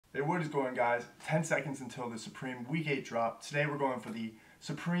Hey, what is going, guys? 10 seconds until the Supreme Week 8 drop. Today we're going for the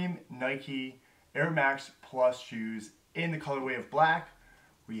Supreme Nike Air Max Plus shoes in the colorway of black.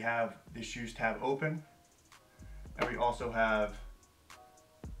 We have the shoes tab open, and we also have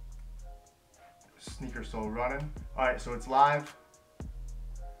sneaker sole running. Alright, so it's live.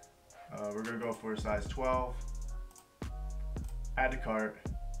 We're going to go for a size 12. Add to cart.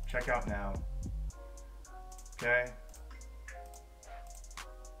 Check out now. Okay.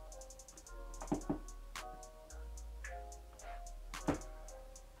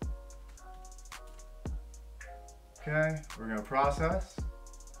 Okay, we're gonna process.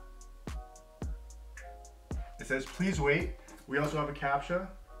 It says, please wait. We also have a CAPTCHA.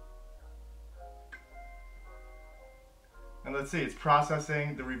 And let's see, it's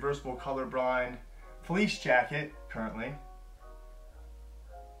processing the reversible colorblind fleece jacket currently.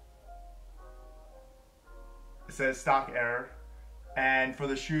 It says stock error. And for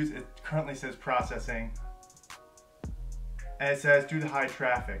the shoes, it currently says processing. And it says due to high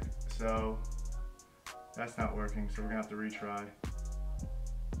traffic. So that's not working, so we're gonna have to retry.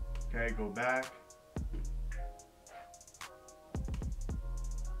 Okay, go back.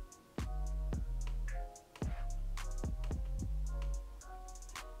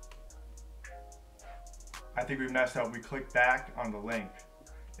 I think we messed up. We clicked back on the link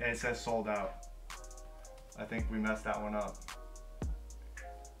and it says sold out. I think we messed that one up.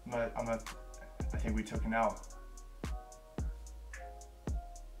 I think we took it out.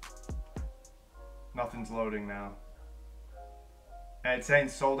 Nothing's loading now. And it's saying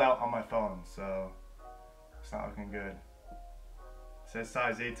sold out on my phone, so it's not looking good. It says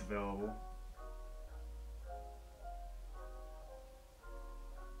size 8's available.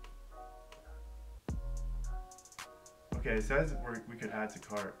 Okay, it says we could add to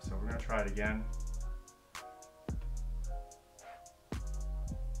cart, so we're gonna try it again.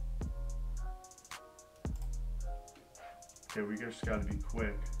 Okay, we just gotta be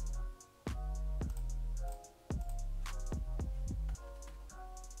quick.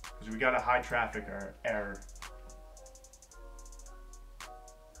 Because we got a high traffic error.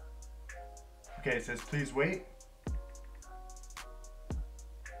 Okay, it says please wait.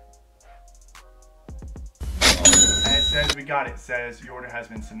 And it says we got it. It says your order has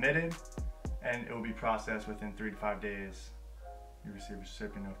been submitted and it will be processed within 3 to 5 days. You receive a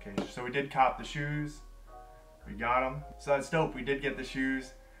shipping notification. So we did cop the shoes. We got them. So that's dope. We did get the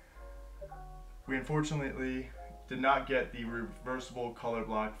shoes. We unfortunately did not get the reversible color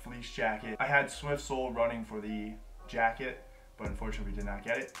block fleece jacket. I had Swift Sole running for the jacket, but unfortunately we did not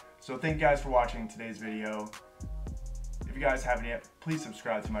get it. So thank you guys for watching today's video. If you guys haven't yet, please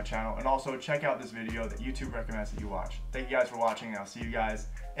subscribe to my channel and also check out this video that YouTube recommends that you watch. Thank you guys for watching, and I'll see you guys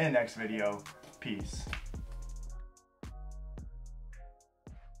in the next video. Peace.